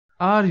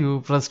Are you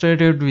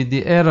frustrated with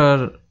the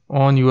error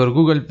on your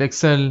Google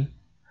Pixel?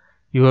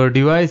 Your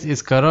device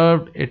is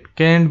corrupt, it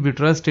can't be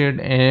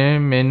trusted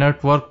and may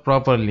not work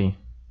properly.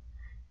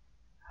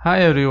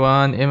 Hi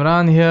everyone,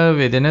 Imran here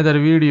with another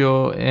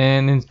video,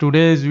 and in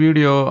today's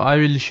video I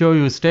will show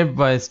you step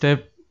by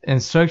step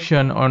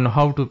instruction on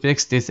how to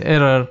fix this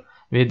error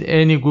with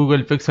any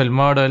Google Pixel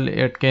model.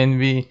 It can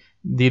be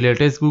the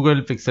latest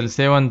Google Pixel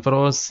 7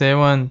 Pro,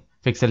 7,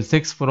 Pixel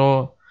 6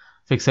 Pro,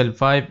 Pixel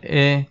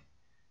 5a,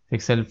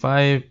 Pixel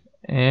 5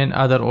 and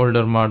other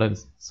older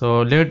models.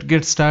 So let's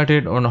get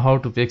started on how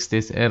to fix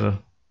this error.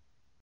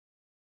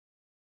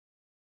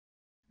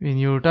 When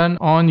you turn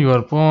on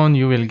your phone,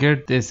 you will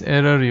get this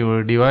error: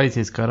 your device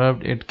is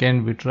corrupt, it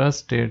can be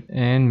trusted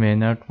and may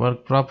not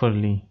work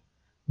properly.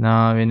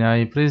 Now when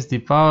I press the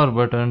power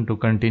button to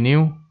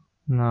continue,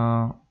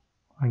 now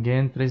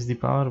again press the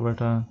power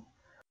button.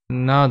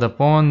 Now the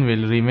phone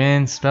will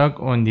remain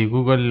stuck on the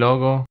Google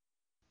logo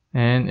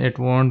and it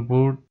won't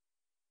boot,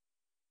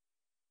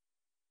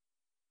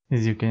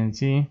 as you can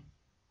see.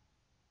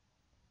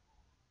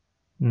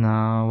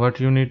 Now what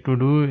you need to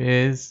do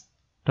is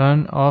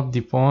turn off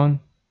the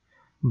phone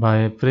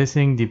by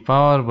pressing the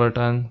power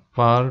button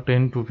for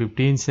 10 to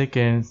 15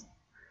 seconds.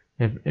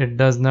 If it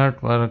does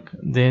not work,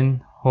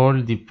 then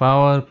hold the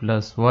power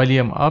plus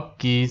volume up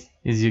keys,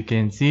 as you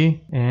can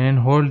see, and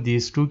hold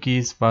these two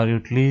keys for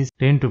at least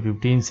 10 to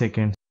 15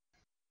 seconds.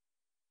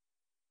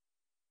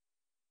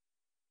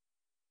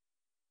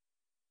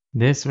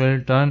 This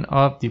will turn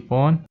off the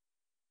phone.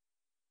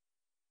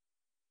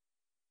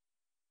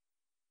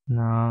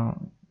 Now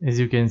as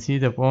you can see,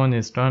 the phone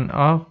is turned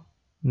off.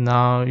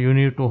 Now you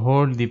need to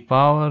hold the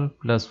power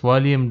plus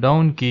volume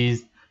down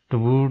keys to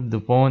boot the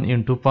phone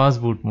into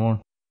fast boot mode.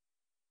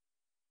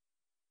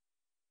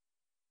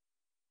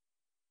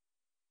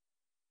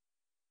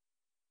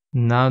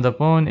 Now the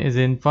phone is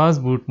in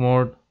fast boot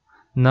mode.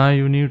 Now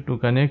you need to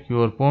connect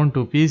your phone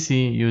to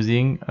PC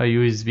using a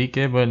USB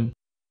cable.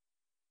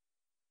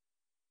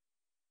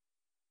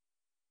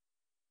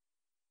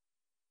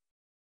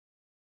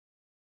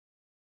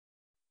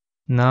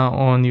 Now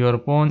on your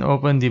phone,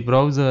 open the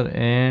browser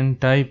and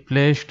type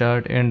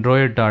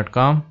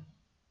flash.android.com.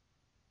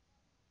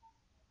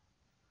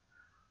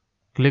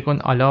 Click on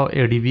allow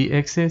ADB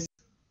access.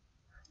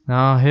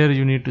 Now here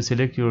you need to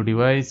select your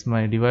device.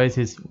 My device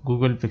is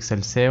Google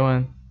Pixel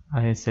 7.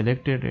 I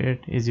selected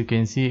it. As you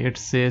can see, it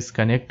says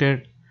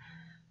connected.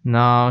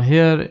 Now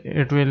here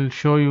it will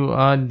show you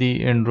all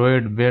the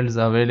Android builds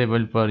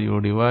available for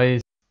your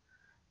device.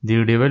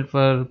 The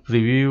developer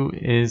preview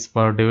is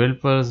for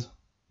developers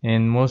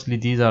and mostly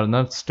these are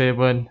not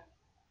stable.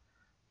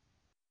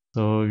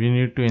 So we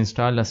need to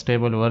install a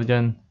stable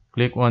version.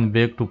 Click on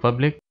back to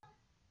public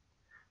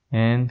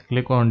and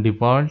click on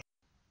default.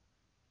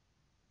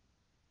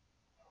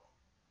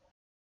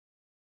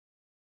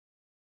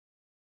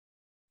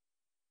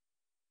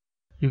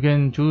 You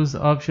can choose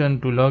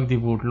option to lock the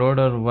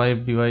bootloader,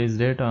 wipe device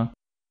data,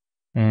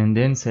 and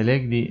then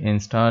select the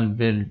install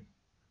build.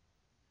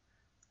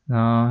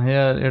 Now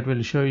here it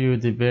will show you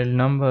the build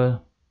number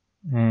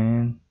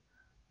and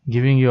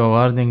giving you a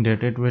warning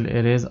that it will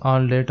erase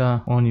all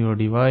data on your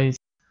device,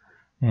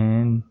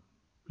 and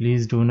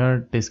please do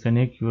not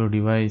disconnect your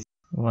device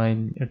while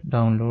it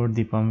download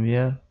the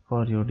firmware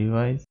for your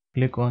device.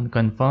 Click on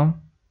confirm,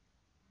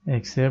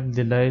 accept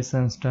the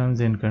license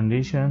terms and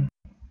conditions.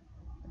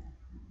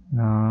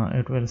 Now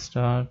it will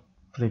start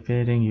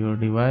preparing your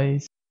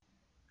device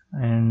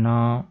and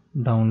now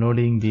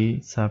downloading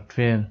the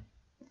software,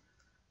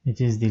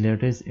 which is the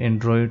latest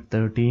Android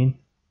 13.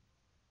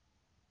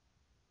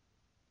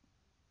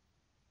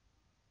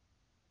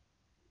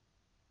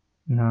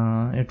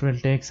 Now it will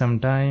take some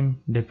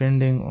time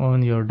depending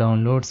on your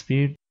download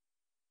speed.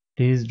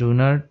 Please do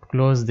not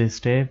close this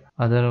step,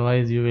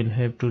 otherwise you will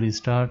have to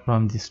restart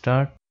from the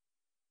start.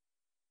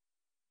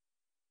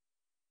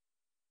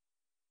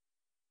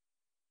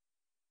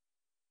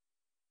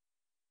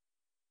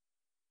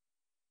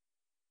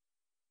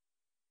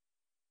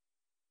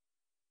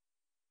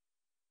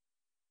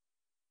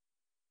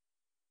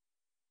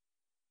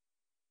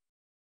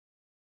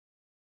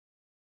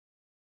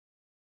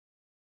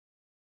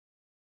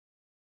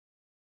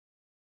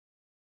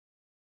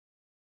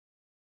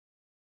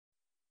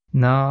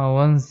 Now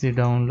once the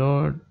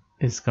download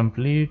is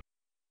complete,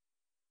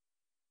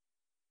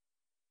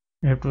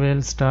 it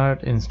will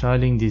start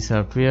installing the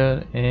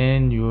software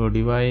and your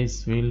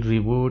device will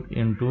reboot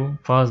into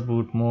fast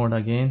boot mode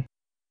again.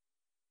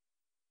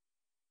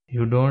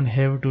 You don't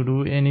have to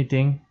do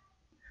anything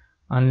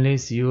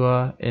unless you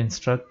are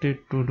instructed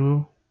to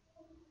do.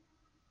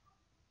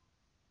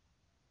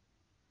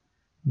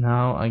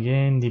 Now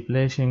again, the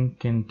flashing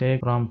can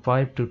take from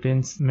 5 to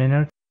 10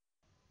 minutes.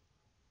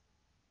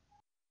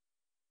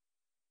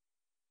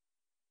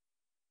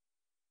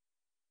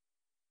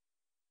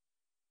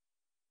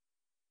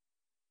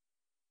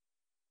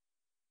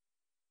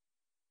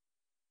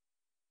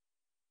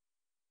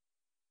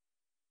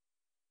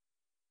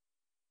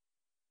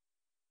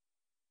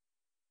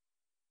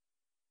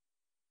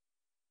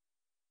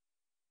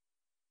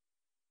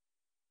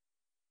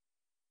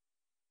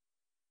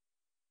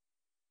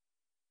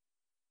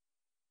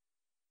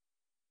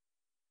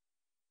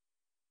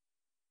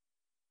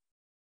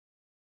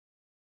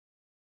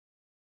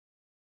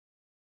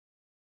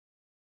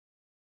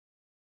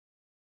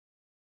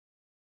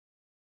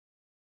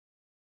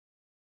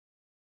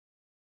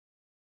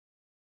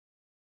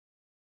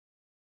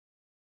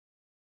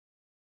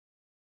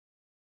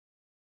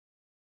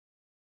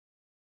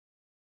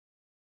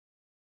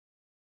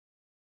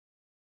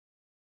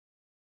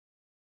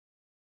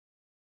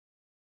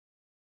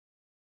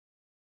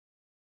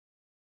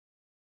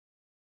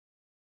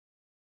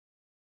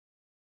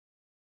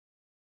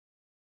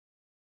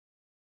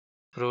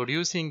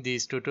 Producing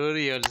these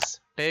tutorials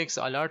takes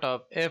a lot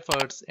of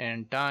efforts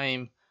and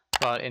time.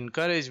 For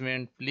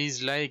encouragement,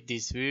 please like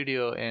this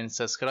video and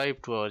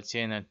subscribe to our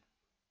channel.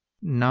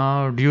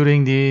 Now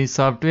during the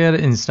software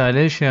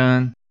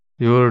installation,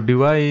 your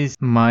device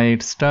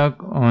might stuck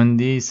on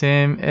the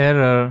same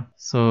error,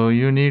 so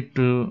you need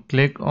to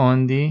click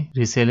on the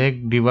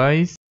reselect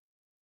device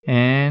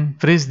and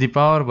press the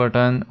power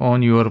button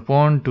on your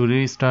phone to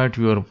restart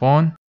your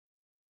phone.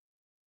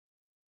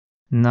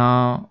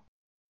 Now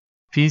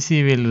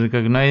PC will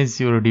recognize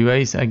your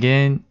device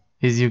again.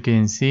 As you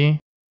can see,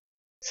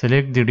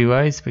 select the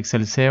device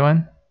Pixel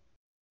 7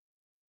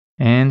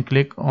 and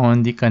click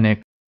on the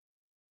connect.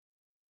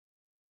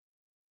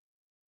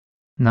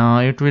 Now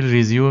it will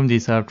resume the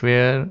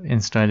software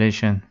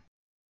installation.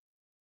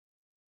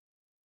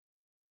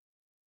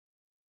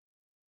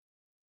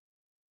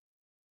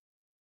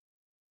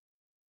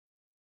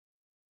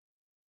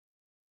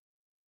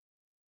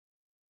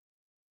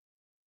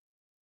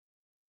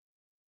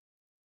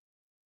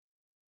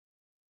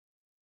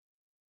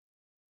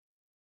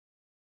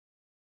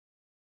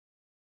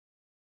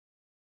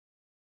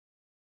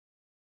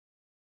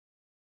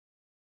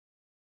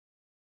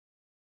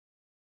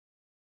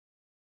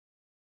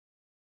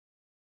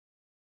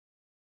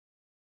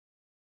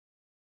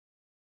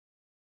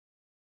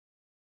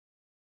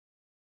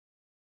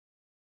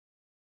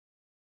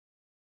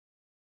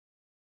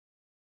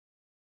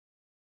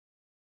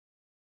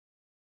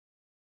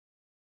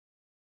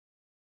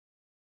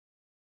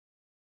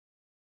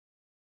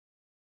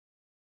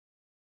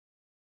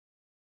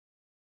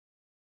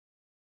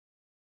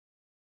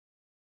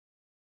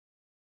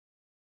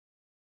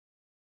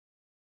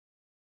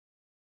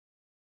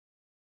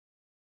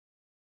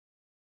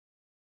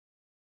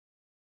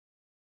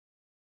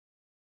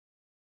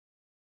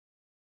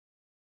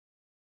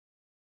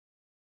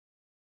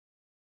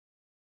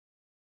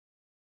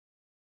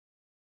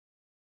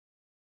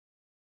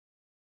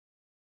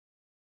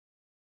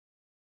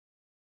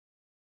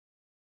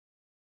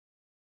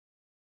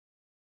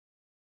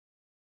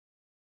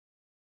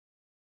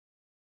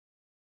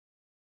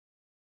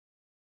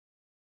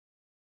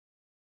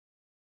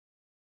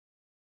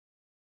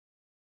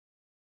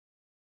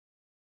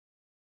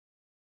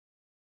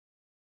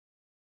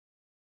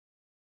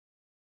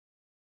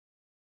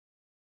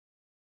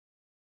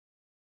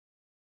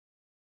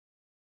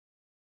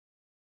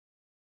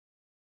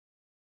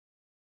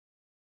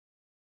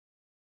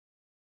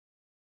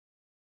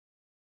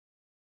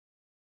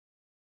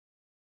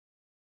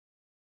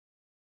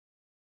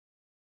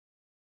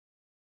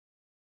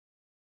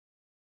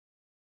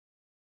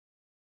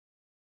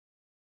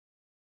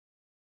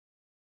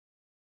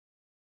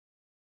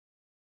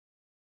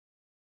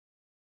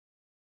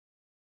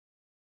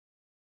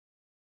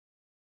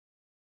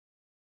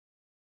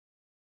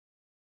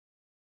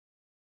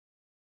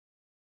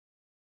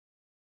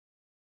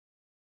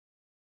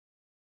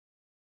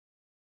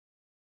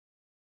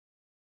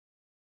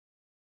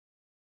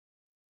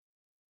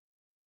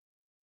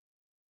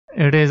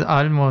 It is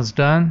almost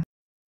done.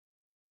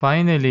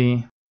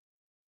 Finally,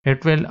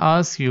 it will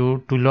ask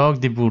you to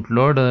lock the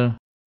bootloader.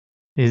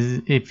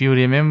 If you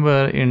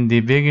remember, in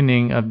the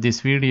beginning of this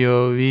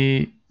video,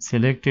 we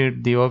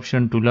selected the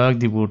option to lock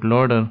the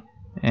bootloader,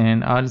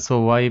 and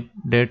also wipe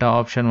data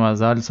option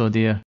was also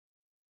there.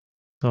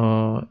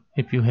 So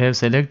if you have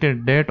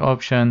selected that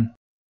option,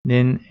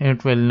 then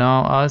it will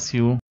now ask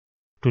you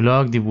to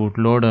lock the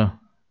bootloader.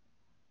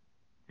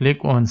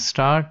 Click on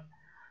start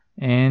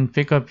and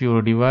pick up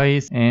your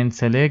device and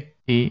select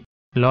the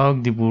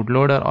lock the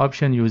bootloader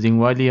option using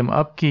volume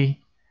up key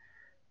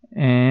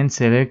and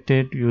select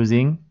it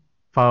using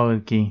power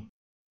key.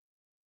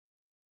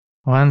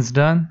 Once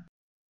done,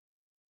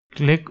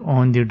 click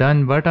on the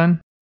done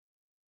button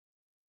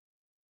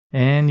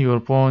and your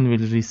phone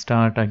will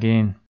restart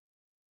again.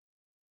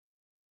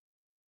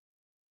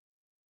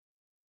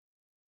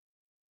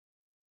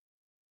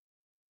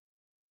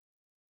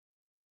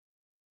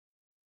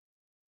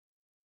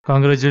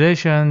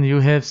 Congratulations, you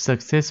have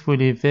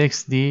successfully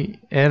fixed the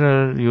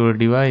error. Your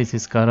device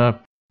is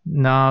corrupt.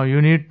 Now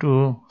you need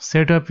to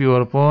set up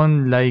your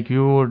phone like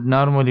you would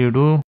normally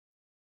do.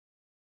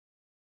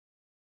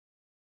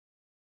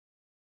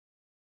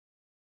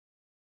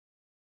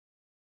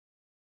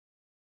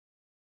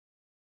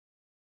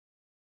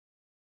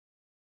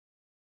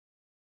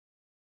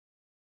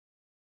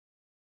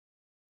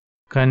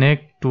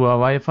 Connect to a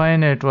Wi-Fi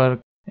network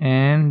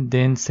and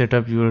then set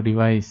up your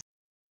device.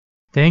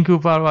 Thank you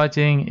for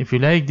watching. If you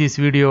like this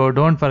video,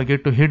 don't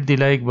forget to hit the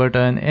like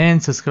button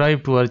and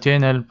subscribe to our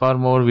channel for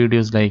more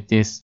videos like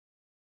this.